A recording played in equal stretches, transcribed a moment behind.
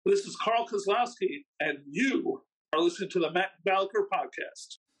Carl Kozlowski, and you are listening to the Matt Balaker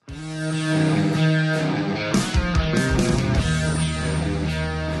podcast.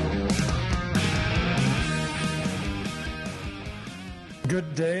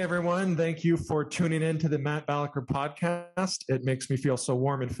 Good day, everyone. Thank you for tuning in to the Matt Balaker podcast. It makes me feel so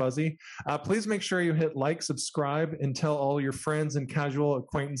warm and fuzzy. Please make sure you hit like, subscribe, and tell all your friends and casual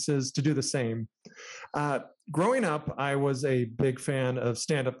acquaintances to do the same. Growing up, I was a big fan of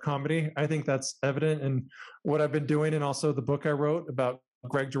stand-up comedy. I think that's evident in what I've been doing and also the book I wrote about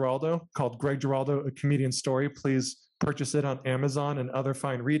Greg Giraldo called Greg Giraldo, A Comedian Story. Please purchase it on Amazon and other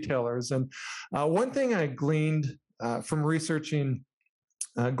fine retailers. And one thing I gleaned from researching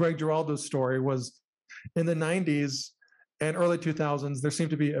Greg Giraldo's story was in the 90s and early 2000s, there seemed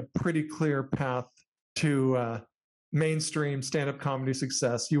to be a pretty clear path to mainstream stand-up comedy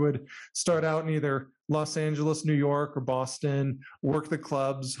success. You would start out in either Los Angeles, New York, or Boston, work the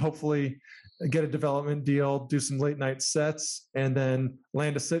clubs, hopefully get a development deal, do some late night sets, and then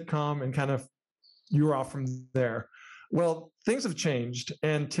land a sitcom, and kind of you were off from there. Well, things have changed,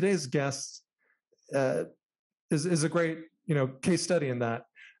 and today's guest is a great case study in that.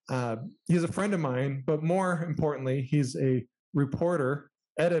 He's a friend of mine, but more importantly, he's a reporter,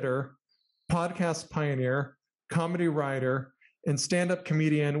 editor, podcast pioneer, comedy writer, and stand-up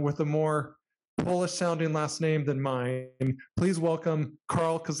comedian with a more Polish-sounding last name than mine. Please welcome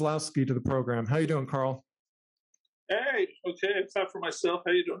Carl Kozlowski to the program. How you doing, Carl? Hey, okay, clap for myself.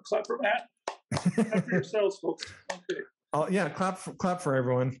 How you doing? Clap for Matt. Clap for yourselves, folks. Okay. Yeah, clap for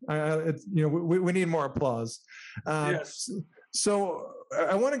everyone. We need more applause. Yes. So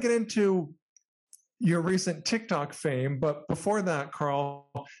I want to get into your recent TikTok fame, but before that,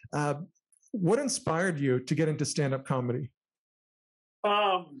 Carl, what inspired you to get into stand-up comedy?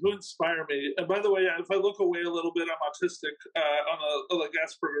 Who inspired me? And by the way, if I look away a little bit, I'm autistic on a like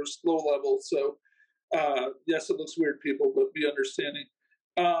Asperger's low level. So yes, it looks weird, people, but be understanding.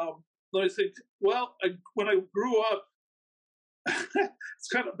 Let me think. Well, when I grew up, it's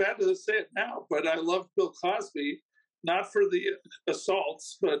kind of bad to say it now, but I loved Bill Cosby, not for the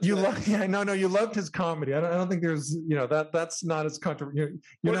assaults, but you loved his comedy. I don't think there's that's not as controversial.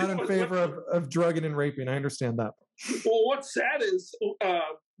 You're not in favor of drugging and raping. I understand that. Well, what's sad is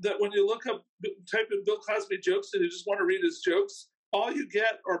that when you type in Bill Cosby jokes and you just want to read his jokes, all you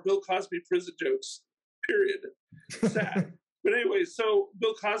get are Bill Cosby prison jokes. Period. Sad. But anyway, so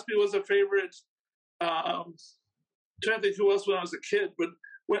Bill Cosby was a favorite. Trying to think who else when I was a kid, but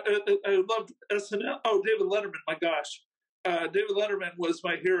I loved SNL. Oh, David Letterman, my gosh. David Letterman was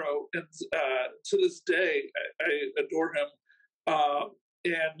my hero, and to this day, I adore him.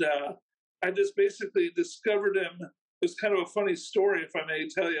 I just basically discovered him. It was kind of a funny story, if I may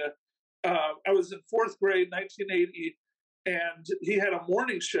tell you. I was in fourth grade, 1980, and he had a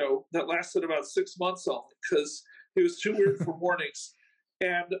morning show that lasted about 6 months only because he was too weird for mornings.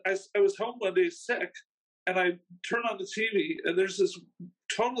 And I was home one day sick, and I turn on the TV, and there's this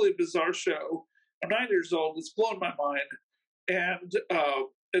totally bizarre show. I'm 9 years old. It's blown my mind.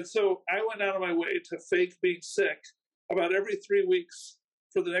 And so I went out of my way to fake being sick about every 3 weeks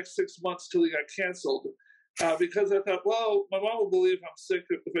for the next 6 months till he got canceled. Because I thought, well, my mom will believe I'm sick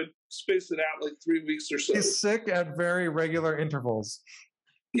if I space it out like 3 weeks or so. He's sick at very regular intervals.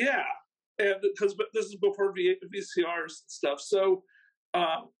 Yeah. And because this is before VCRs and stuff. So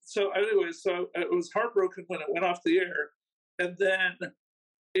anyway, so I was heartbroken when it went off the air. And then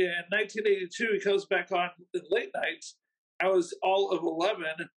in 1982, he comes back on in late night. I was all of 11,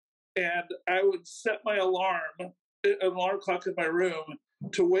 and I would set my alarm clock in my room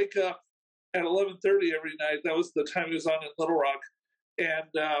to wake up at 11:30 every night. That was the time he was on in Little Rock. And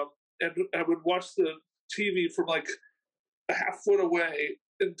I would watch the TV from like a half foot away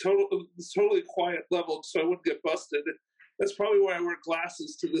in totally quiet level so I wouldn't get busted. That's probably why I wear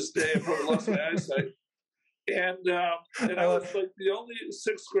glasses to this day. I probably lost my eyesight. And I was like the only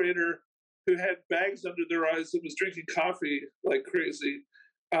sixth grader who had bags under their eyes and was drinking coffee like crazy.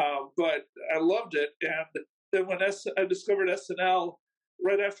 But I loved it. And then when I discovered SNL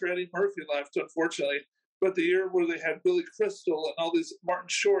right after Eddie Murphy left, unfortunately, but the year where they had Billy Crystal and all these Martin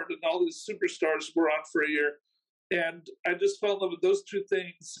Short and all these superstars were on for a year. And I just fell in love with those two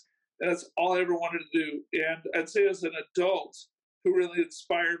things. And that's all I ever wanted to do. And I'd say as an adult who really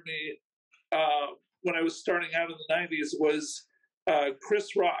inspired me when I was starting out in the 90s was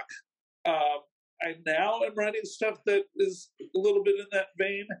Chris Rock. I now am writing stuff that is a little bit in that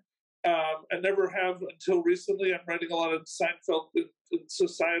vein. I never have until recently. I'm writing a lot of Seinfeld and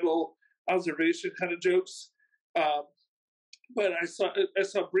societal observation kind of jokes. But I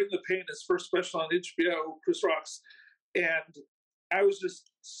saw Bring the Pain, his first special on HBO, Chris Rock's, and I was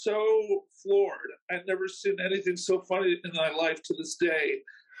just so floored. I'd never seen anything so funny in my life to this day.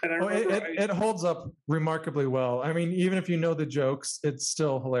 And I remember it holds up remarkably well. I mean, even if you know the jokes, it's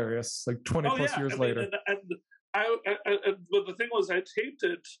still hilarious. Like 20 plus years later. But the thing was, I taped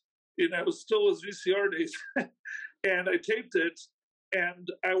it. It was still as VCR days, and I taped it, and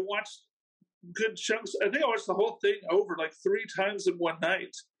I watched good chunks. I think I watched the whole thing over like 3 times in one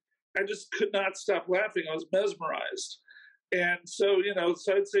night. I just could not stop laughing. I was mesmerized. And so,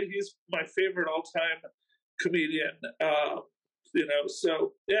 so I'd say he's my favorite all-time comedian.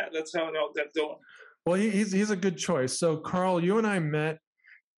 So yeah, that's how it all got going. Well, he's a good choice. So, Carl, you and I met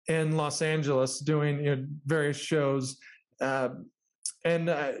in Los Angeles doing various shows, and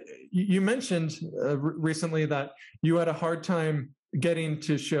you mentioned recently that you had a hard time getting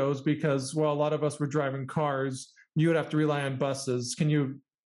to shows because, well, a lot of us were driving cars. You would have to rely on buses. Can you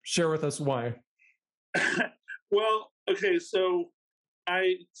share with us why? Well, okay, so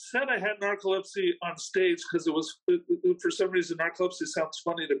I said I had narcolepsy on stage because for some reason, narcolepsy sounds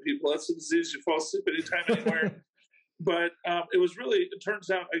funny to people. That's a disease you fall asleep anytime, anywhere. But it turns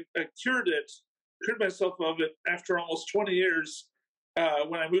out I cured myself of it after almost 20 years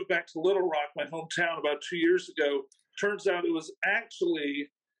when I moved back to Little Rock, my hometown, about 2 years ago. Turns out it was actually,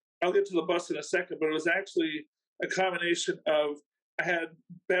 I'll get to the bus in a second, but it was actually a combination of I had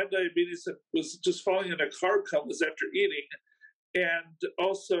bad diabetes that was just falling into carb comas after eating. And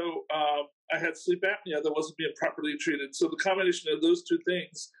also, I had sleep apnea that wasn't being properly treated. So the combination of those two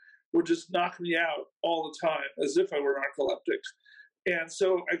things would just knock me out all the time, as if I were narcoleptic. And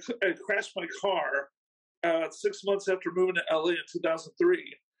so I crashed my car 6 months after moving to LA in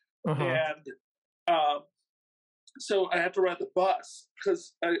 2003. Uh-huh. And so I had to ride the bus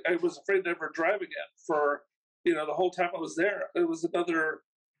because I was afraid to ever drive again for, the whole time I was there. It was another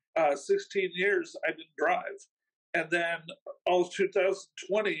 16 years I didn't drive. And then all of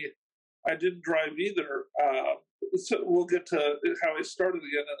 2020, I didn't drive either. So we'll get to how I started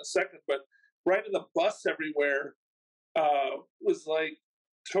again in a second. But riding the bus everywhere was like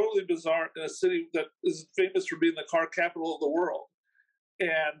totally bizarre in a city that is famous for being the car capital of the world.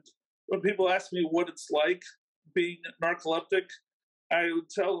 And when people ask me what it's like being narcoleptic, I would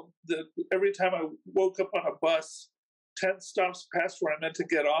tell them that every time I woke up on a bus, 10 stops past where I meant to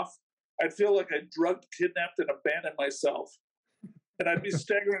get off, I'd feel like I drugged, kidnapped, and abandoned myself. And I'd be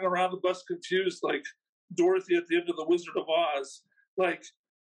staggering around the bus confused like Dorothy at the end of The Wizard of Oz. Like,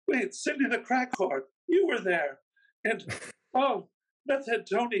 wait, Cindy the crack whore, you were there. And, oh, Meth Head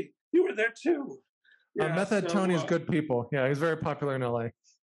Tony, you were there too. Yeah, Meth Head Tony's good people. Yeah, he's very popular in LA.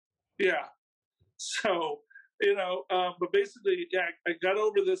 Yeah. So, but basically, yeah, I got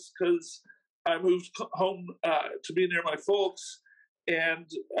over this because I moved home to be near my folks. And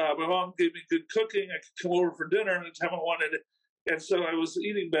my mom gave me good cooking. I could come over for dinner anytime I wanted. And so I was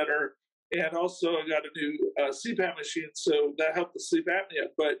eating better. And also I got a new CPAP machine. So that helped the sleep apnea.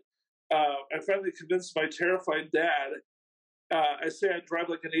 But I finally convinced my terrified dad. I say I drive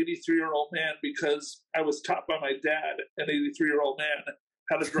like an 83-year-old man because I was taught by my dad, an 83-year-old man,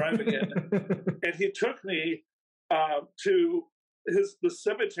 how to drive again. And he took me to the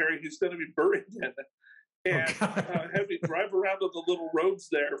cemetery he's going to be buried in. And had me drive around on the little roads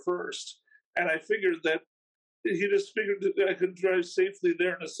there first. And I figured that he just figured that I could drive safely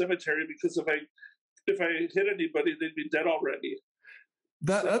there in a cemetery because if I hit anybody, they'd be dead already.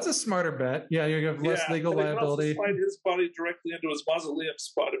 That's a smarter bet. Yeah, you have less legal liability. Slide his body directly into his mausoleum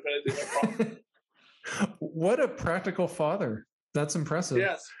spot if anything went wrong. What a practical father. That's impressive.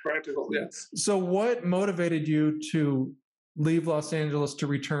 Yes, practical, yes. So what motivated you to leave Los Angeles to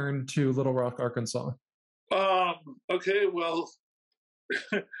return to Little Rock, Arkansas? Okay, well,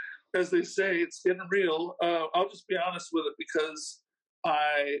 as they say, it's getting real. I'll just be honest with it because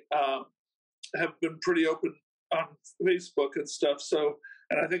I have been pretty open on Facebook and stuff. So,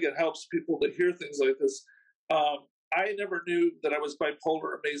 and I think it helps people to hear things like this. I never knew that I was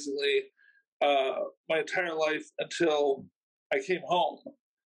bipolar, amazingly, my entire life until I came home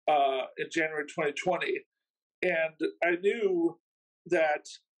in January 2020. And I knew that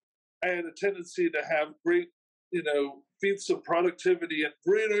I had a tendency to have great, feats of productivity and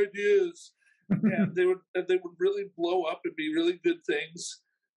great ideas, and they would really blow up and be really good things.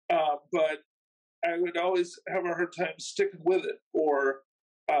 But I would always have a hard time sticking with it, or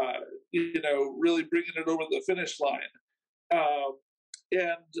really bringing it over the finish line.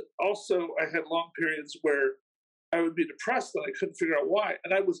 And also, I had long periods where I would be depressed and I couldn't figure out why.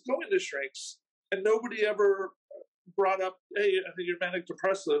 And I was going to shrinks, and nobody ever brought up, "Hey, I think you're manic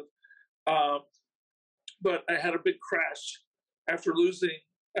depressive." But I had a big crash after losing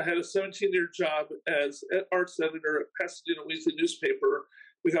I had a 17-year job as arts editor at Pasadena Weekly newspaper.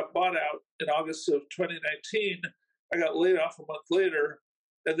 We got bought out in August of 2019. I got laid off a month later,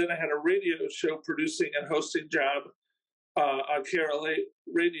 and then I had a radio show producing and hosting job on KRLA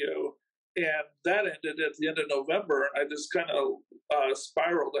radio, and that ended at the end of November. I just kind of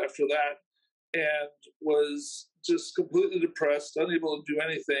spiraled after that and was just completely depressed, unable to do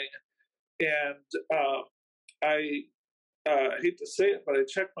anything. And I hate to say it, but I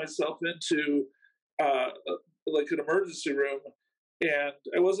checked myself into like an emergency room, and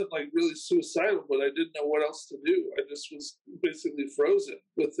I wasn't like really suicidal, but I didn't know what else to do. I just was basically frozen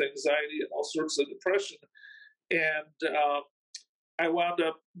with anxiety and all sorts of depression. And I wound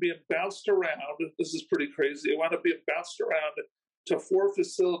up being bounced around. This is pretty crazy. I wound up being bounced around to 4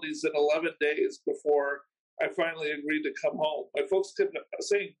 facilities in 11 days before I finally agreed to come home. My folks kept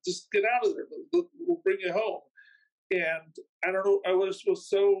saying, just get out of there. We'll bring you home. And I don't know, I was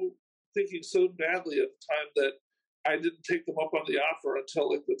so thinking so badly at the time that I didn't take them up on the offer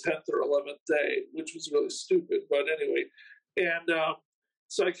until like the 10th or 11th day, which was really stupid. But anyway, and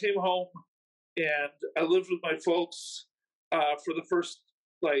so I came home and I lived with my folks for the first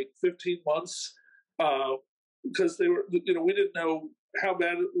like 15 months because they were, we didn't know how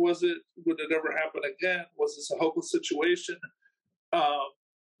bad was it, would it ever happen again? Was this a hopeless situation?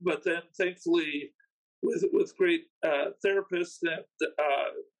 But then thankfully, with great therapists and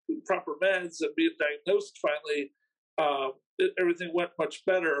proper meds and being diagnosed finally, everything went much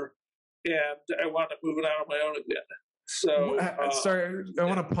better, and I wound up moving out on my own again. So, sorry, I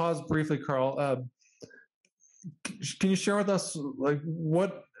want to pause briefly, Carl. Can you share with us, like,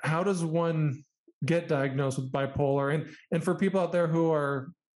 how does one get diagnosed with bipolar? And for people out there who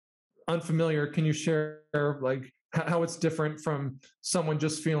are unfamiliar, can you share, like, how it's different from someone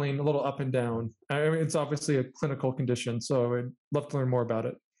just feeling a little up and down? I mean, it's obviously a clinical condition, so I'd love to learn more about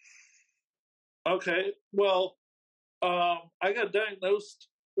it. Okay. Well, I got diagnosed.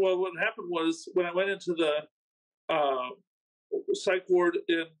 Well, what happened was when I went into the psych ward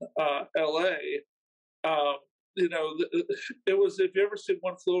in LA, it was, if you ever seen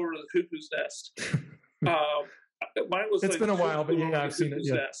One Flew Over the Cuckoo's Nest, mine was it's like been a while, but yeah, I've seen it.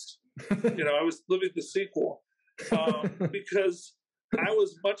 Yeah. Nest. I was living the sequel because I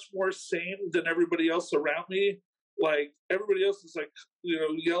was much more sane than everybody else around me. Like everybody else is like,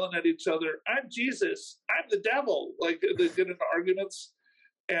 yelling at each other. I'm Jesus. I'm the devil. Like they get into arguments,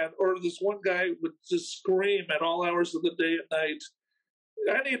 or this one guy would just scream at all hours of the day and night.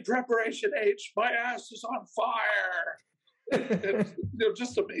 I need preparation H. My ass is on fire. And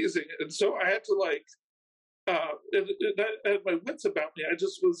just amazing. And so I had to I had my wits about me. I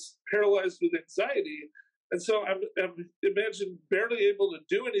just was paralyzed with anxiety. And so I'm imagine barely able to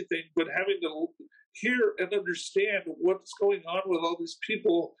do anything, but having to hear and understand what's going on with all these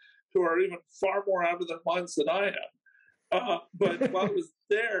people who are even far more out of their minds than I am. But while I was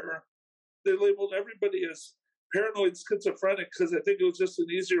there, they labeled everybody as paranoid schizophrenic because I think it was just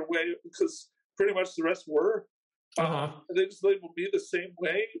an easier way, because pretty much the rest were. They just labeled me the same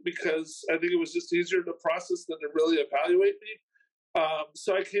way because I think it was just easier to process than to really evaluate me.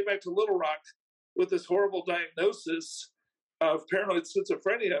 So I came back to Little Rock with this horrible diagnosis of paranoid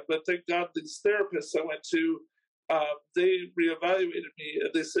schizophrenia, but thank God these therapists I went to, they reevaluated me and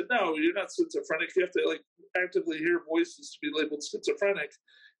they said, no, you're not schizophrenic. You have to actively hear voices to be labeled schizophrenic.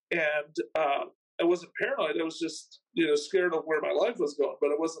 And I wasn't paranoid. I was just, scared of where my life was going,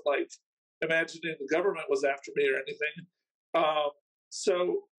 but it wasn't like imagining the government was after me or anything.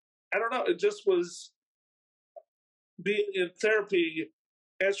 So I don't know. It just was being in therapy,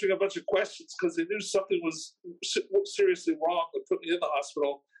 answering a bunch of questions because they knew something was seriously wrong. They put me in the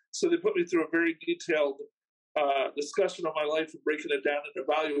hospital. So they put me through a very detailed discussion of my life and breaking it down and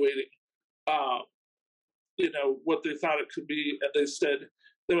evaluating, what they thought it could be. And they said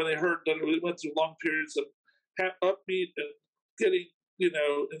that when they heard that we went through long periods of upbeat and getting,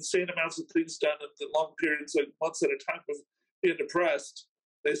 insane amounts of things done in long periods, like months at a time of being depressed,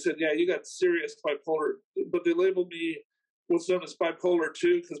 they said, yeah, you got serious bipolar. But they labeled me what's known as bipolar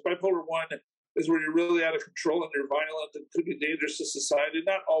 2, because bipolar 1 is where you're really out of control and you're violent and could be dangerous to society.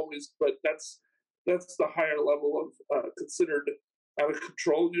 Not always, but that's the higher level of considered out of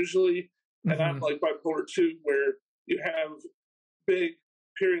control usually. Mm-hmm. And I'm like bipolar 2, where you have big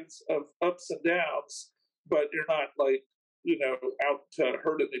periods of ups and downs, but you're not out to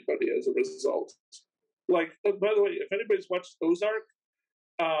hurt anybody as a result. By the way, if anybody's watched Ozark,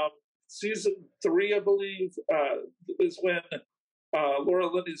 season 3, I believe, is when Laura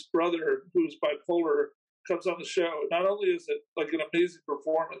Linney's brother, who's bipolar, comes on the show. Not only is it like an amazing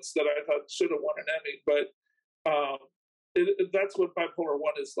performance that I thought should have won an Emmy, but that's what bipolar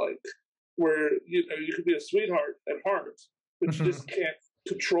 1 is like, where, you know, you can be a sweetheart at heart, but you just can't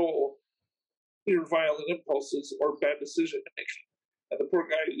control your violent impulses or bad decision making. And the poor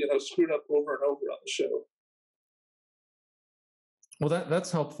guy, you know, screwed up over and over on the show. Well,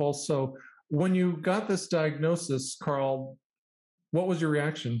 that's helpful. So when you got this diagnosis, Carl, what was your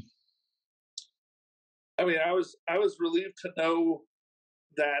reaction? I mean, I was relieved to know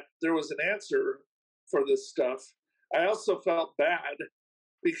that there was an answer for this stuff. I also felt bad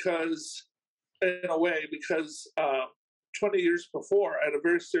because, in a way, because 20 years before, I had a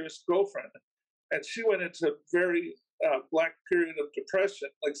very serious girlfriend, and she went into a very black period of depression,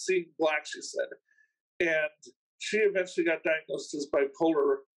 like seeing black, she said. And she eventually got diagnosed as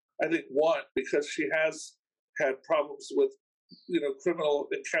bipolar, I think, 1, because she has had problems with, you know, criminal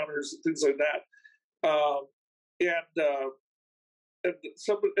encounters and things like that.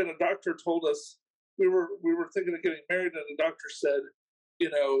 And a doctor told us, we were thinking of getting married, and the doctor said, you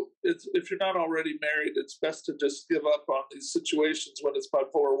know, if you're not already married, it's best to just give up on these situations when it's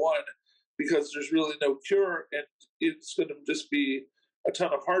bipolar 1, because there's really no cure, and it's going to just be a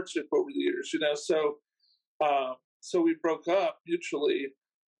ton of hardship over the years, you know. So we broke up mutually,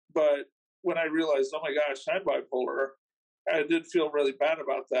 but when I realized, oh my gosh, I'm bipolar, I did feel really bad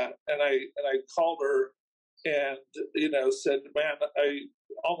about that, and I called her and, you know, said, man, I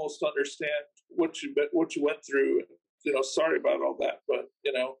almost understand what you went through, and, you know, sorry about all that, but,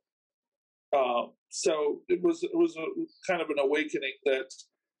 you know, so it was a kind of an awakening that,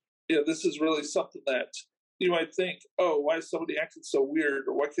 you know, this is really something that you might think, oh, why is somebody acting so weird,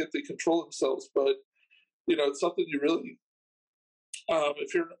 or why can't they control themselves? But, you know, it's something you really,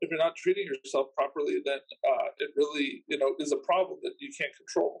 if you're not treating yourself properly, then it really, you know, is a problem that you can't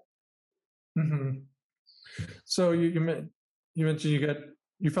control. Mm-hmm. So you mentioned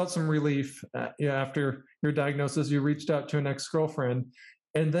you felt some relief after your diagnosis. You reached out to an ex-girlfriend,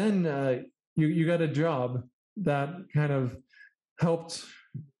 and then you got a job that kind of helped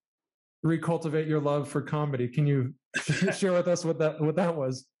recultivate your love for comedy. Can you share with us what that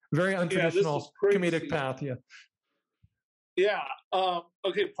was? Very untraditional comedic path. Yeah.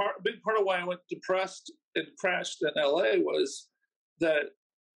 Okay. Big part of why I went depressed and crashed in LA was that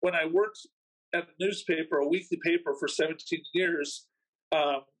when I worked at a newspaper, a weekly paper, for 17 years,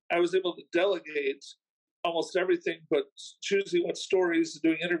 I was able to delegate almost everything but choosing what stories,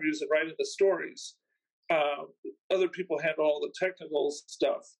 doing interviews, and writing the stories. Other people handle all the technical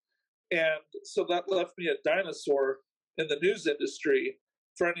stuff. And so that left me a dinosaur in the news industry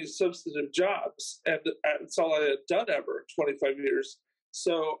for any substantive jobs. And it's all I had done ever, 25 years.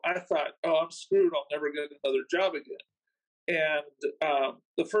 So I thought, oh, I'm screwed. I'll never get another job again. And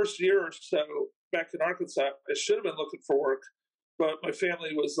the first year or so back in Arkansas, I should have been looking for work, but my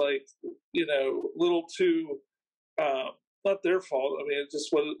family was like, you know, a little too, not their fault. I mean, it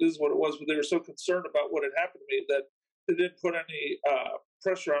just what it is what it was, but they were so concerned about what had happened to me that they didn't put any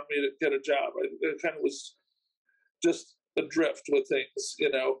pressure on me to get a job. It kind of was just adrift with things, you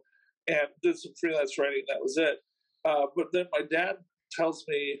know, and did some freelance writing. That was it. But then my dad tells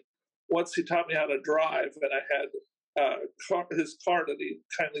me, once he taught me how to drive, and I had his car that he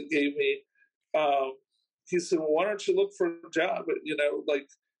kindly gave me, he said, well, why don't you look for a job? You know, like,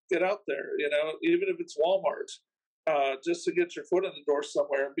 get out there, you know, even if it's Walmart, just to get your foot in the door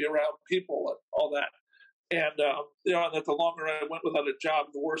somewhere and be around people and all that. And, you know, and that the longer I went without a job,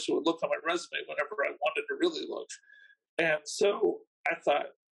 the worse it would look on my resume whenever I wanted to really look. And so I thought,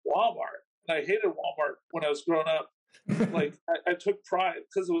 Walmart. And I hated Walmart when I was growing up. Like, I took pride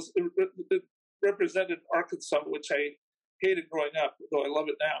because it represented Arkansas, which I hated growing up, though I love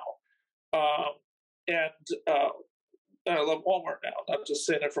it now. And I love Walmart now, not just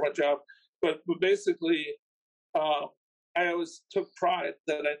saying it for my job. But basically, I always took pride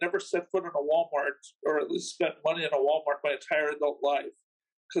that I never set foot in a Walmart, or at least spent money in a Walmart my entire adult life.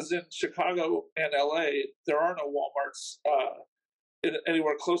 Because in Chicago and LA, there are no Walmarts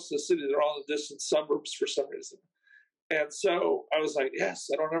anywhere close to the city. They're all in the distant suburbs for some reason. And so I was like, yes,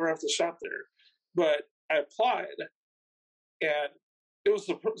 I don't ever have to shop there. But I applied, and it was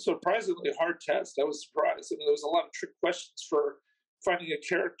a surprisingly hard test. I was surprised. I mean, there was a lot of trick questions for finding a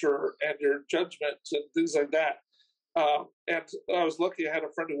character and your judgment and things like that. And I was lucky I had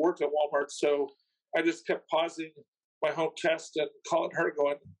a friend who worked at Walmart, so I just kept pausing my home test and calling her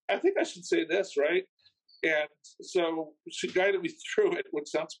going, I think I should say this, right? And so she guided me through it, which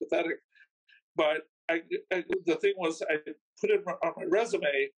sounds pathetic. But the thing was, I put it on my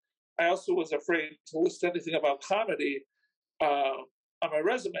resume. I also was afraid to list anything about comedy on my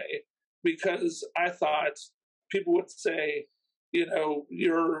resume, because I thought people would say, you know,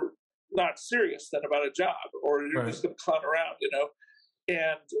 you're not serious then about a job, or you're just going to clown around,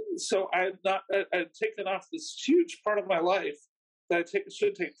 And so I'd taken off this huge part of my life that I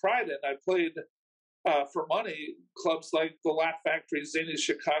should take pride in. I played for money clubs like the Laugh Factory, Zany's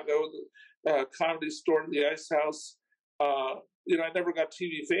Chicago, the Comedy Store, the Ice House. I never got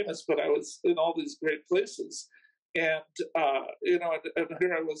TV famous, but I was in all these great places. And, and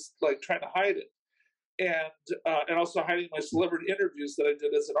here I was like trying to hide it. And also hiding my celebrity interviews that I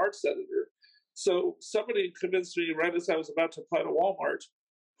did as an arts editor. So somebody convinced me right as I was about to apply to Walmart,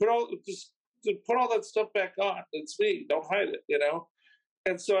 put all that stuff back on. It's me. Don't hide it,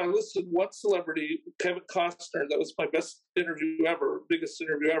 And so I listed one celebrity, Kevin Costner. That was my best interview ever, biggest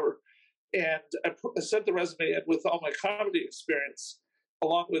interview ever. And I sent the resume in with all my comedy experience,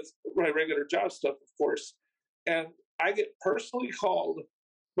 along with my regular job stuff, of course. And I get personally called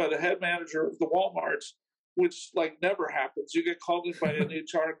by the head manager of the Walmart, which like never happens. You get called in by an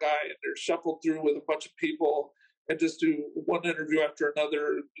HR guy and they're shuffled through with a bunch of people and just do one interview after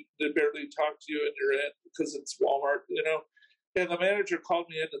another. They barely talk to you and you're in because it's Walmart, And the manager called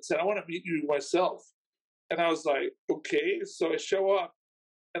me in and said, I want to meet you myself. And I was like, okay. So I show up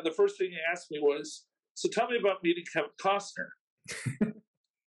and the first thing he asked me was, so tell me about meeting Kevin Costner.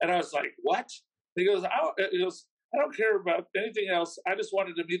 And I was like, what? He goes, I don't care about anything else. I just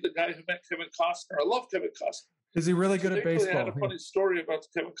wanted to meet the guy who met Kevin Costner. I love Kevin Costner. Is he really good at baseball? I had a funny story about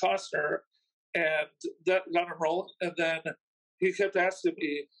Kevin Costner, and that got him rolling. And then he kept asking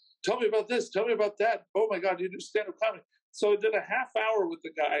me, tell me about this, tell me about that. Oh, my God, you do stand-up comedy. So I did a half hour with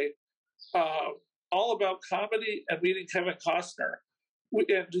the guy, all about comedy and meeting Kevin Costner.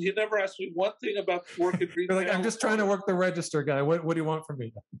 And he never asked me one thing about working retail. You're like, I'm just trying to work the register, guy. What do you want from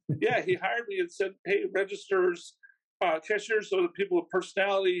me? Yeah, he hired me and said, hey, registers, cashiers are the people with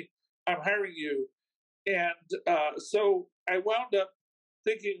personality. I'm hiring you. And so I wound up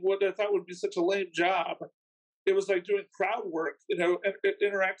thinking what I thought would be such a lame job. It was like doing crowd work,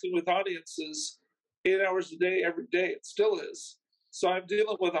 interacting with audiences 8 hours a day, every day. It still is. So I'm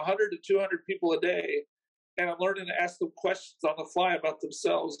dealing with 100 to 200 people a day, and I'm learning to ask them questions on the fly about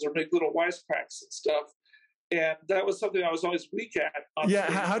themselves or make little wisecracks and stuff. And that was something I was always weak at.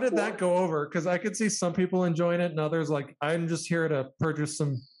 Yeah, how did that go over? Because I could see some people enjoying it and others like, I'm just here to purchase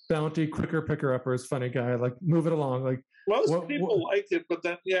some bounty quicker picker-uppers, funny guy. Like, move it along. Like, most people like it, but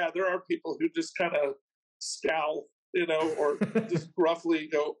then, there are people who just kind of scowl, or just gruffly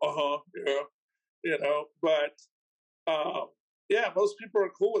go, But, most people are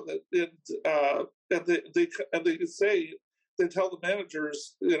cool with it. And they say, they tell the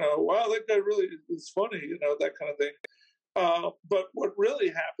managers, wow, that guy really is funny, that kind of thing. But what really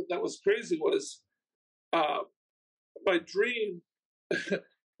happened that was crazy was my dream,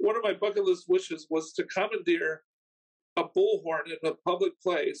 one of my bucket list wishes was to commandeer a bullhorn in a public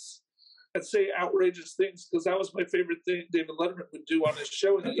place and say outrageous things, because that was my favorite thing David Letterman would do on his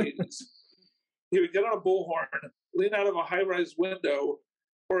show in the 80s. He would get on a bullhorn, lean out of a high-rise window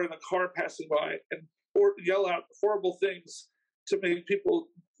or in a car passing by, or yell out horrible things to make people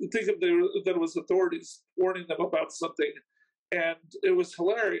think that it was authorities warning them about something. And it was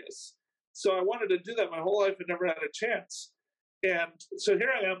hilarious. So I wanted to do that my whole life and never had a chance. And so here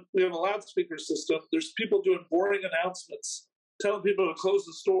I am. We have a loudspeaker system. There's people doing boring announcements, telling people to close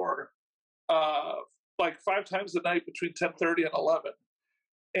the store like 5 times a night between 10:30 and 11.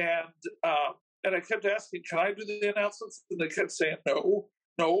 And I kept asking, can I do the announcements? And they kept saying,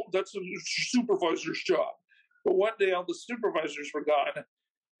 no, that's a supervisor's job. But one day all the supervisors were gone,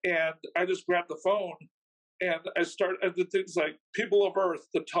 and I just grabbed the phone and I did things like, people of Earth,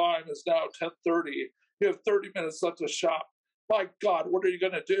 the time is now 10:30. You have 30 minutes left to shop. My God, what are you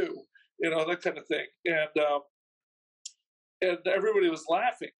going to do? That kind of thing. And everybody was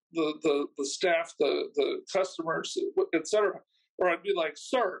laughing, the staff, the customers, etc. Or I'd be like,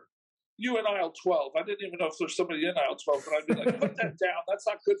 sir, you in aisle 12. I didn't even know if there's somebody in aisle 12, but I'd be like, put that down. That's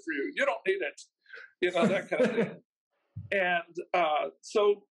not good for you. You don't need it. That kind of thing. And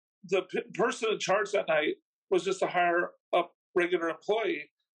so the person in charge that night was just a higher up regular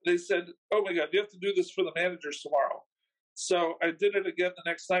employee. They said, oh my God, you have to do this for the managers tomorrow. So I did it again the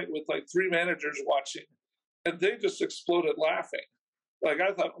next night with like 3 managers watching, and they just exploded laughing. Like,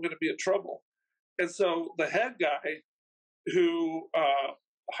 I thought I'm going to be in trouble. And so the head guy who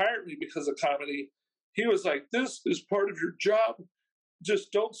hired me because of comedy, he was like, this is part of your job.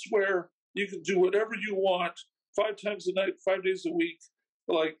 Just don't swear. You can do whatever you want 5 times a night, 5 days a week.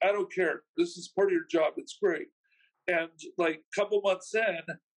 Like, I don't care. This is part of your job. It's great. And like a couple months in,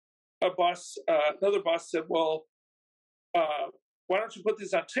 another boss said, well, why don't you put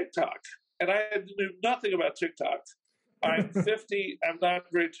these on TikTok? And I knew nothing about TikTok. I'm 50. I'm not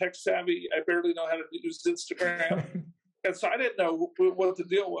very tech savvy. I barely know how to use Instagram. And so I didn't know what the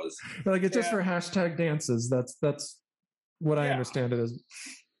deal was. Like, it's just for hashtag dances. That's what I understand it as.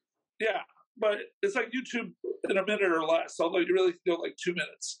 Yeah. But it's like YouTube in a minute or less, although you really can go like 2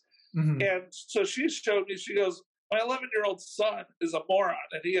 minutes. Mm-hmm. And so she showed me, she goes, my 11-year-old son is a moron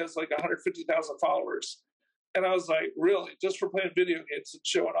and he has like 150,000 followers. And I was like, really? Just for playing video games and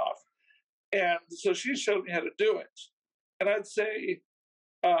showing off? And so she showed me how to do it. And I'd say,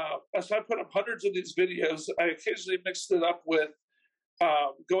 so I put up hundreds of these videos. I occasionally mixed it up with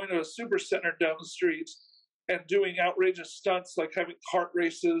going to a super center down the street and doing outrageous stunts like having kart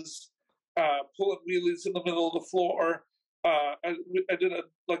races, pulling wheelies in the middle of the floor. I did a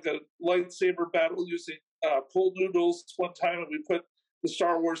lightsaber battle using pool noodles one time, and we put the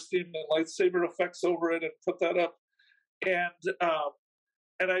Star Wars theme and lightsaber effects over it and put that up.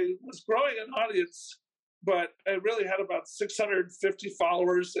 And I was growing an audience, but I really had about 650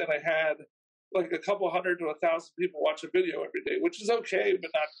 followers, and I had like a couple hundred to 1,000 people watch a video every day, which is okay,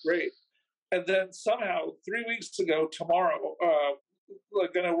 but not great. And then somehow 3 weeks ago, tomorrow,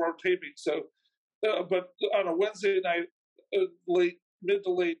 like in a world taping. So, but on a Wednesday night, mid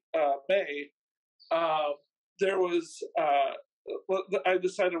to late May, there was. I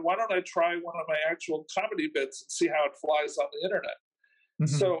decided, why don't I try one of my actual comedy bits and see how it flies on the internet?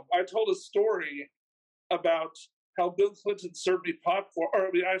 Mm-hmm. So I told a story about how Bill Clinton served me popcorn, or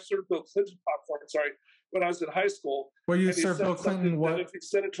I mean, I served Bill Clinton popcorn, when I was in high school. Well, you served Bill Clinton what? If he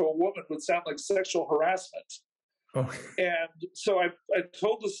said it to a woman, would sound like sexual harassment. Oh. And so I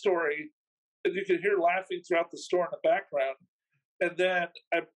told the story, and you could hear laughing throughout the store in the background. And then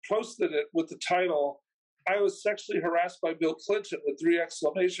I posted it with the title, I was sexually harassed by Bill Clinton with 3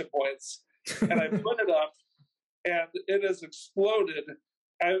 exclamation points. And I put it up, and it has exploded.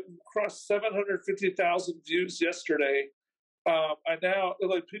 I crossed 750,000 views yesterday. I now,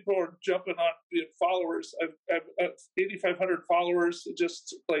 like, people are jumping on being followers. I've 8,500 followers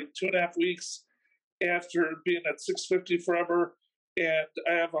just like 2.5 weeks after being at 650 forever. And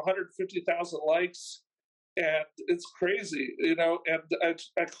I have 150,000 likes. And it's crazy, you know. And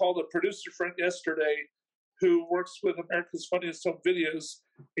I called a producer friend yesterday who works with America's Funniest Home Videos.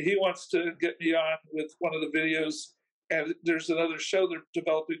 He wants to get me on with one of the videos. And there's another show they're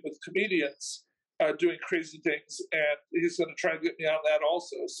developing with comedians doing crazy things. And he's going to try and get me on that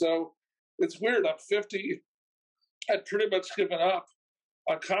also. So it's weird. I'm 50. I'd pretty much given up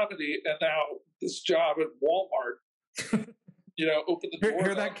on comedy. And now this job at Walmart, you know, opened the door.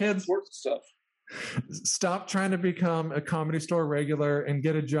 Hear that, kids? Work stuff. Stop trying to become a Comedy Store regular and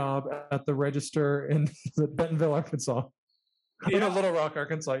get a job at the register in Bentonville, Arkansas. Yeah. No, Little Rock,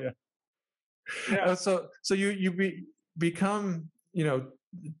 Arkansas. Yeah. So you become, you know,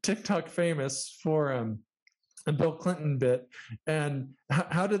 TikTok famous for a Bill Clinton bit, and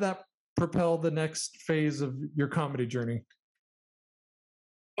how did that propel the next phase of your comedy journey?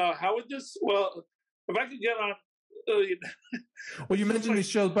 How would this? Well, if I could get on. Well, you mentioned these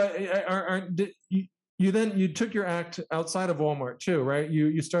shows, but you took your act outside of Walmart too, right?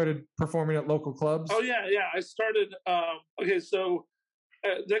 You started performing at local clubs. Oh yeah. I started. Okay, so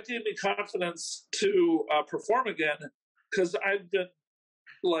that gave me confidence to perform again, because I'd been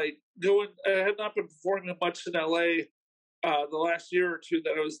like going. I had not been performing much in LA the last year or two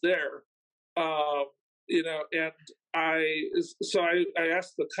that I was there. You know, and I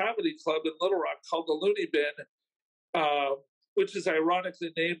asked the comedy club in Little Rock called the Looney Bin. Which is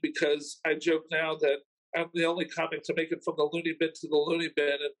ironically named because I joke now that I'm the only comic to make it from the Looney Bin to the Looney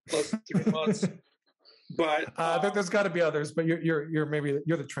Bin in less than 3 months. But I think there's got to be others, but you're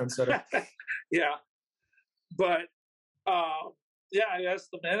the trendsetter. Yeah, but I asked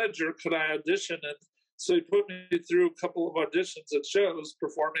the manager, could I audition, and so he put me through a couple of auditions at shows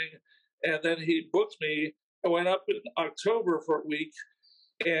performing, and then he booked me. I went up in October for a week,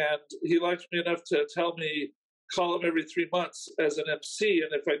 and he liked me enough to tell me, call him every 3 months as an MC,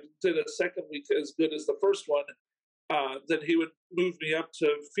 and if I did a second week as good as the first one, then he would move me up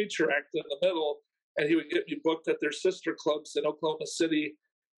to feature act in the middle, and he would get me booked at their sister clubs in Oklahoma City,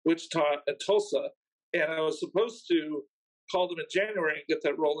 Wichita, and Tulsa. And I was supposed to call them in January and get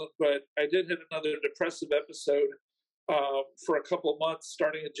that rolling, but I did hit another depressive episode for a couple of months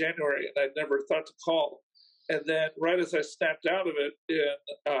starting in January, and I never thought to call. And then right as I snapped out of it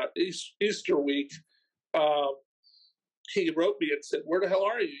in Easter week, he wrote me and said, "Where the hell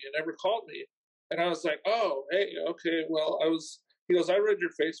are you? You never called me." And I was like, "Oh, hey, okay, well, he goes, "I read your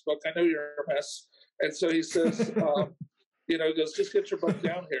Facebook. I know you're a mess." And so he says, he goes, "Just get your butt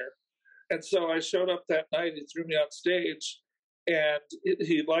down here." And so I showed up that night. He threw me on stage, and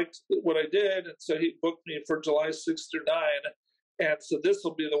he liked what I did, and so he booked me for July 6th through 9. And so this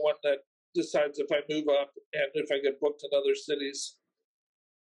will be the one that decides if I move up and if I get booked in other cities.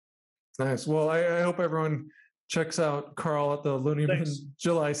 Nice. Well, I hope everyone checks out Carl at the Looney Bin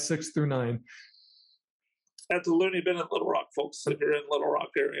July 6th through 9. At the Looney Bin in Little Rock, folks, if you're in Little Rock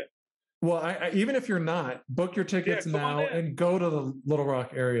area. Well, even if you're not, book your tickets now and go to the Little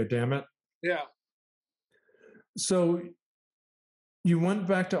Rock area, damn it. Yeah. So you went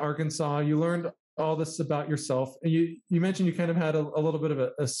back to Arkansas, you learned all this about yourself, and you mentioned you kind of had a little bit of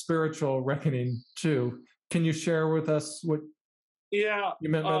a spiritual reckoning too. Can you share with us what you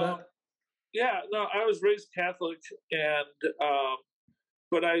meant by that? Yeah, no, I was raised Catholic, and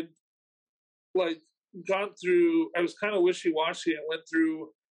but I gone through, I was kind of wishy-washy. I went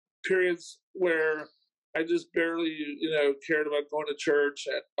through periods where I just barely, cared about going to church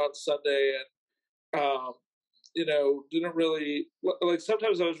on Sunday, and didn't really,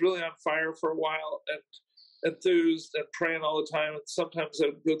 sometimes I was really on fire for a while and enthused and praying all the time, and sometimes I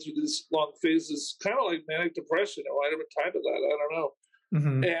would go through these long phases, kind of like manic depression. I have a time to that, I don't know.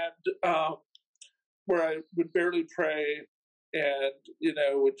 Mm-hmm. And where I would barely pray and,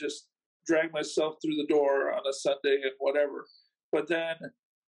 would just drag myself through the door on a Sunday and whatever. But then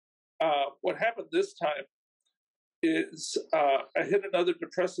what happened this time is I hit another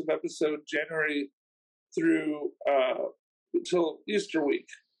depressive episode January through until Easter week.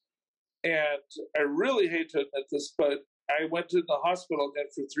 And I really hate to admit this, but I went to the hospital again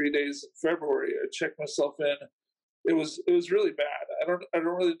for 3 days in February. I checked myself in. It was really bad. I don't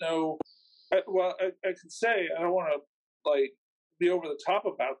really know. I can say, I don't want to be over the top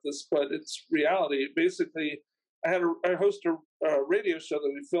about this, but it's reality. Basically, I host a radio show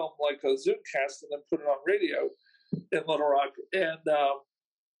that we film like a Zoomcast and then put it on radio in Little Rock. And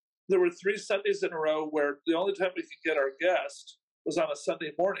there were 3 Sundays in a row where the only time we could get our guest was on a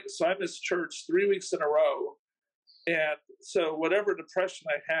Sunday morning. So I missed church 3 weeks in a row. And so whatever depression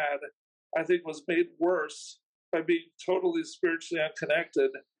I had, I think was made worse by being totally spiritually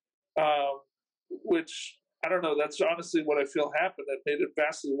unconnected, which, I don't know, that's honestly what I feel happened. It made it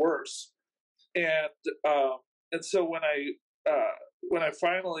vastly worse. And so when I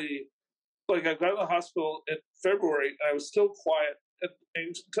finally, I got in the hospital in February, and I was still quiet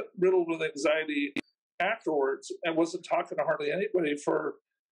and riddled with anxiety afterwards, and wasn't talking to hardly anybody for,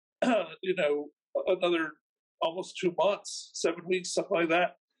 another almost 2 months, 7 weeks, something like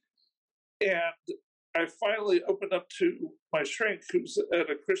that. And I finally opened up to my shrink, who's at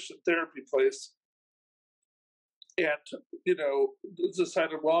a Christian therapy place, and,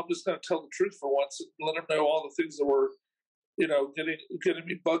 decided, well, I'm just going to tell the truth for once and let him know all the things that were, getting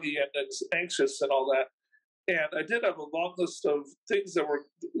me buggy and anxious and all that. And I did have a long list of things that were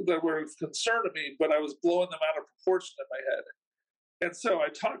of concern to me, but I was blowing them out of proportion in my head. And so I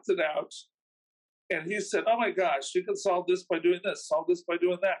talked it out, and he said, oh my gosh, you can solve this by doing this, solve this by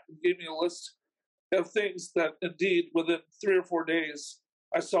doing that. He gave me a list of things that indeed within 3 or 4 days,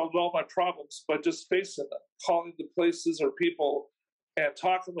 I solved all my problems by just facing them, calling the places or people and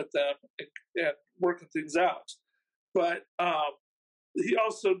talking with them and working things out. But he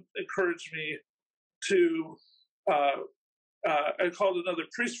also encouraged me to, I called another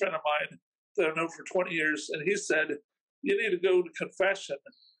priest friend of mine that I've known for 20 years, and he said, you need to go to confession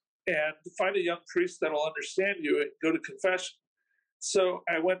and find a young priest that'll understand you and go to confession. So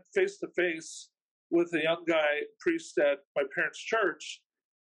I went face to face with a young priest at my parents' church,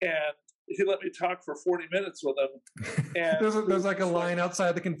 and he let me talk for 40 minutes with him. And there's like a line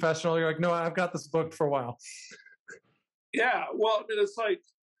outside the confessional. You're like, no, I've got this booked for a while. Yeah, well, I mean, it's like,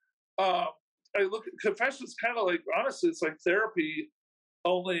 I look at confessions kind of like, honestly, it's like therapy,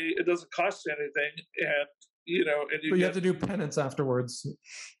 only it doesn't cost you anything. And, and you have to do penance afterwards.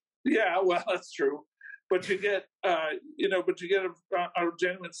 Yeah, well, that's true. But you get, a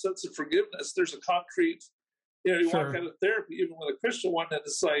genuine sense of forgiveness. There's a concrete, you Sure. walk out of therapy, even with a Christian one, and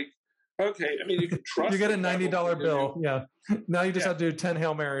it's like, okay, I mean, you can trust. You get a $90 bill. Yeah. Now you just have to do 10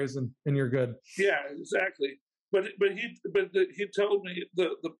 Hail Marys and you're good. Yeah, exactly. But he told me,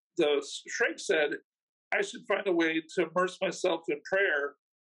 the shrink said, I should find a way to immerse myself in prayer.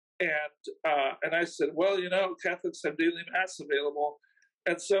 And I said, well, Catholics have daily mass available.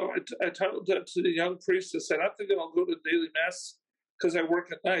 And so I told that to the young priest. I said, I'm thinking I'll go to daily mass because I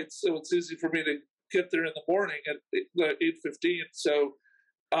work at night, so it's easy for me to get there in the morning at 8:15.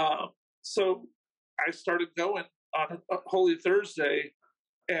 So I started going on Holy Thursday,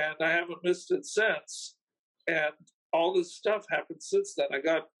 and I haven't missed it since. And all this stuff happened since then.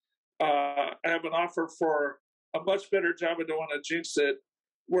 I have an offer for a much better job. I don't want to jinx it,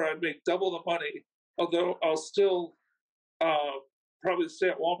 where I'd make double the money, although I'll still probably stay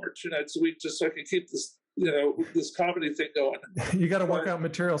at Walmart 2 nights a week just so I can keep this, this comedy thing going. You got to work out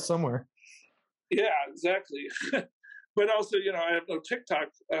material somewhere. Yeah, exactly. But also, I have no TikTok.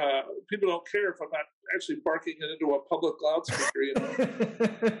 People don't care if I'm not actually barking it into a public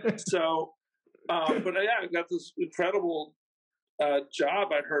loudspeaker. So, but I got this incredible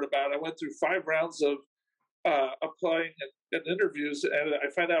job I heard about. I went through 5 rounds of applying and interviews, and I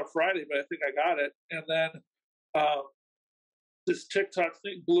found out Friday, but I think I got it. And then this TikTok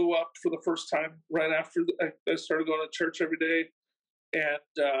thing blew up for the first time right after I started going to church every day. And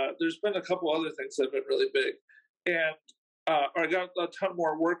there's been a couple other things that have been really big. And I got a ton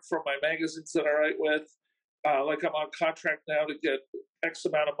more work from my magazines that I write with. Like I'm on contract now to get X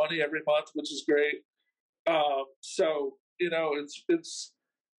amount of money every month, which is great. So, it's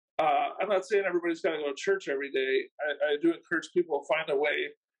I'm not saying everybody's got to go to church every day. I do encourage people to find a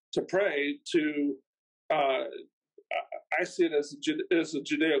way to pray to, I see it as a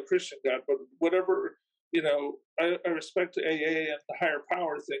Judeo-Christian God, but whatever, I respect AA and the higher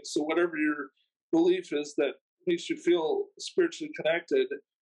power thing. So whatever your belief is that makes you feel spiritually connected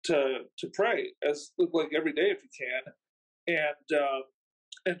to pray as like every day if you can. And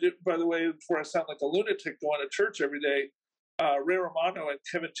by the way, before I sound like a lunatic going to church every day, Ray Romano and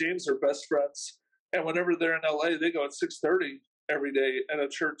Kevin James are best friends, and whenever they're in LA, they go at 6:30 every day at a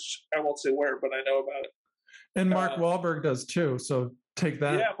church. I won't say where, but I know about it. And Mark Wahlberg does too. So take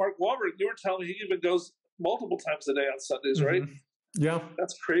that. Yeah, Mark Wahlberg. You were telling me he even goes multiple times a day on Sundays, right? Yeah,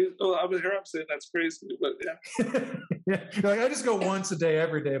 that's crazy. Well, I'm saying that's crazy, but yeah. Yeah, like I just go once a day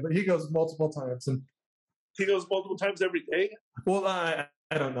every day, but he goes multiple times, and he goes multiple times every day. Well, I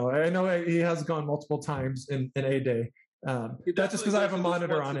don't know. I know he has gone multiple times in a day. That's just because I have a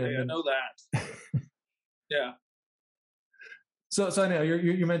monitor on him. I know that. Yeah. So I know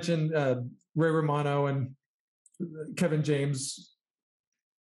you mentioned Ray Romano and Kevin James.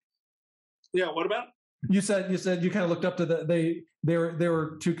 Yeah. What about? You said you kind of looked up to they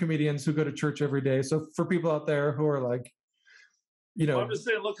were 2 comedians who go to church every day. So for people out there who are like, well, I'm just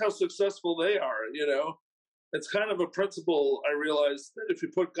saying, look how successful they are. It's kind of a principle. I realize that if you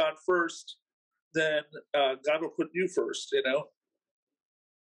put God first, then God will put you first.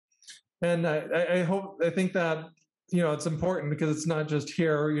 And I think that it's important because it's not just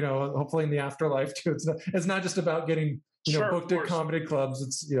here. Hopefully in the afterlife too. It's not just about getting booked at comedy clubs.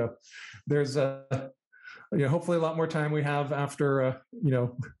 It's there's hopefully a lot more time we have after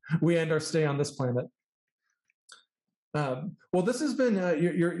we end our stay on this planet. Well, this has been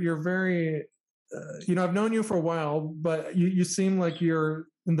you're very I've known you for a while, but you seem like you're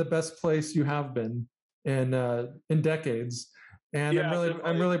in the best place you have been in decades, and yeah,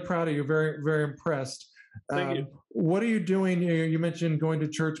 I'm really proud of you. Very, very impressed. Thank you. What are you doing? You mentioned going to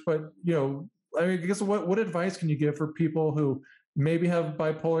church, but I guess what advice can you give for people who maybe have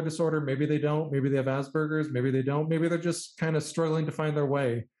bipolar disorder, maybe they don't, maybe they have Asperger's, maybe they don't, maybe they're just kind of struggling to find their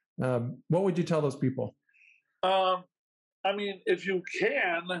way? What would you tell those people? I mean, if you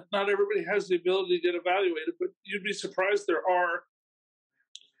can, not everybody has the ability to get evaluated, but you'd be surprised there are,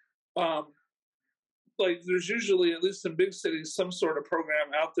 there's usually, at least in big cities, some sort of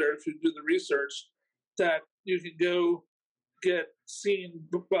program out there, if you do the research, that you can go get seen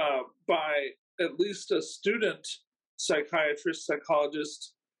by at least a student psychiatrist,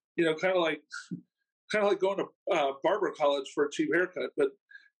 psychologist, kind of like going to barber college for a cheap haircut, but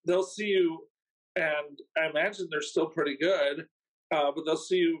they'll see you. And I imagine they're still pretty good, but they'll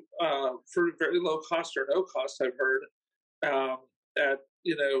see you for very low cost or no cost, I've heard.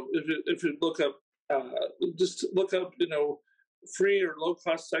 If you look up, just look up, free or low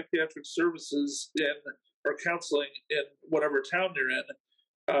cost psychiatric services or counseling in whatever town you're in,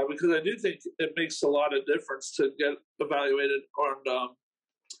 because I do think it makes a lot of difference to get evaluated on.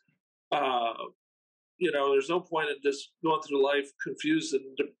 There's no point in just going through life confused and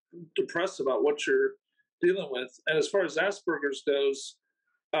depressed about what you're dealing with. And as far as Asperger's goes,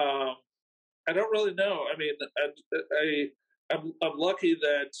 I don't really know. I mean, I'm lucky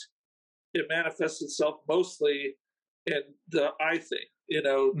that it manifests itself mostly in the eye thing,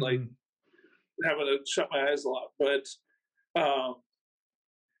 like having to shut my eyes a lot. But,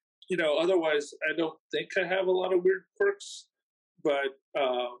 otherwise, I don't think I have a lot of weird quirks. But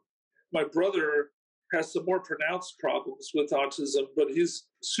my brother has some more pronounced problems with autism, but he's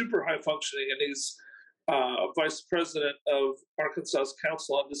super high functioning, and he's vice president of Arkansas's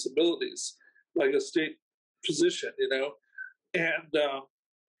Council on Disabilities, like a state position, and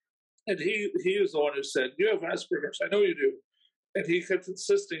he was the one who said, "You have Asperger's, I know you do," and he kept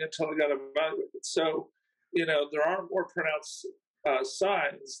insisting until he got evaluated. So, there are more pronounced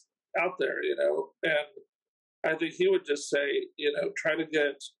signs out there, and I think he would just say, try to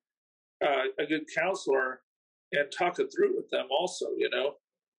get a good counselor and talk it through with them also,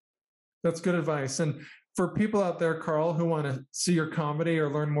 That's good advice. And for people out there, Carl, who want to see your comedy or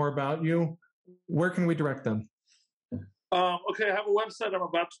learn more about you, where can we direct them? Okay, I have a website I'm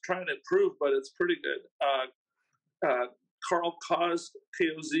about to try and improve, but it's pretty good.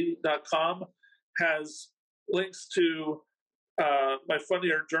 KarlKoz.com has links to my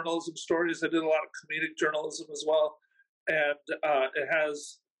funnier journalism stories. I did a lot of comedic journalism as well. And it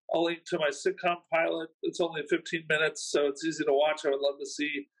has a link to my sitcom pilot. It's only 15 minutes, so it's easy to watch. I would love to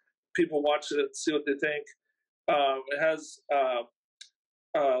see people watch it and see what they think. It has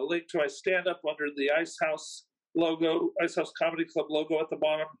a link to my stand-up under the Ice House logo, Ice House Comedy Club logo at the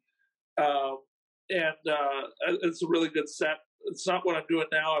bottom. And it's a really good set. It's not what I'm doing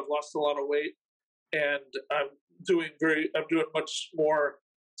now. I've lost a lot of weight, and I'm doing much more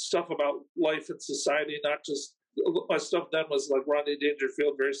stuff about life and society, not just my stuff then was like Rodney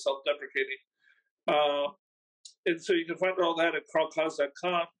Dangerfield, very self-deprecating. And so you can find all that at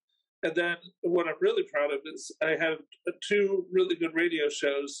KarlKoz.com. And then what I'm really proud of is I have 2 really good radio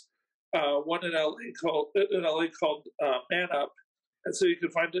shows. One in LA called Man Up, and so you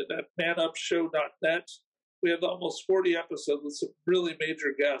can find it at manupshow.net. We have almost 40 episodes with some really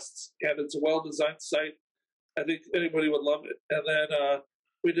major guests, and it's a well-designed site. I think anybody would love it. And then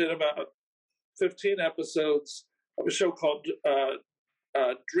we did about 15 episodes of a show called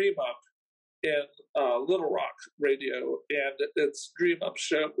Dream Up in Little Rock Radio, and it's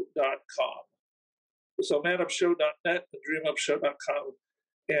dreamupshow.com. So manupshow.net and dreamupshow.com.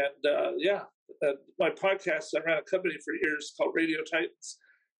 And my podcast, I ran a company for years called Radio Titans,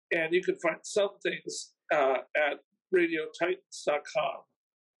 and you can find some things at radiotitans.com.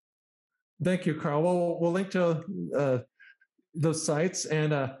 Thank you, Carl. We'll link to those sites,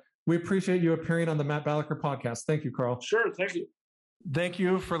 and we appreciate you appearing on the Matt Balaker podcast. Thank you, Carl. Sure, thank you. Thank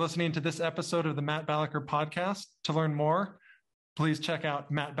you for listening to this episode of the Matt Balaker podcast. To learn more, please check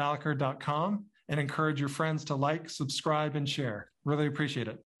out mattbalaker.com and encourage your friends to like, subscribe, and share. Really appreciate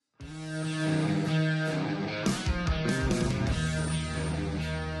it.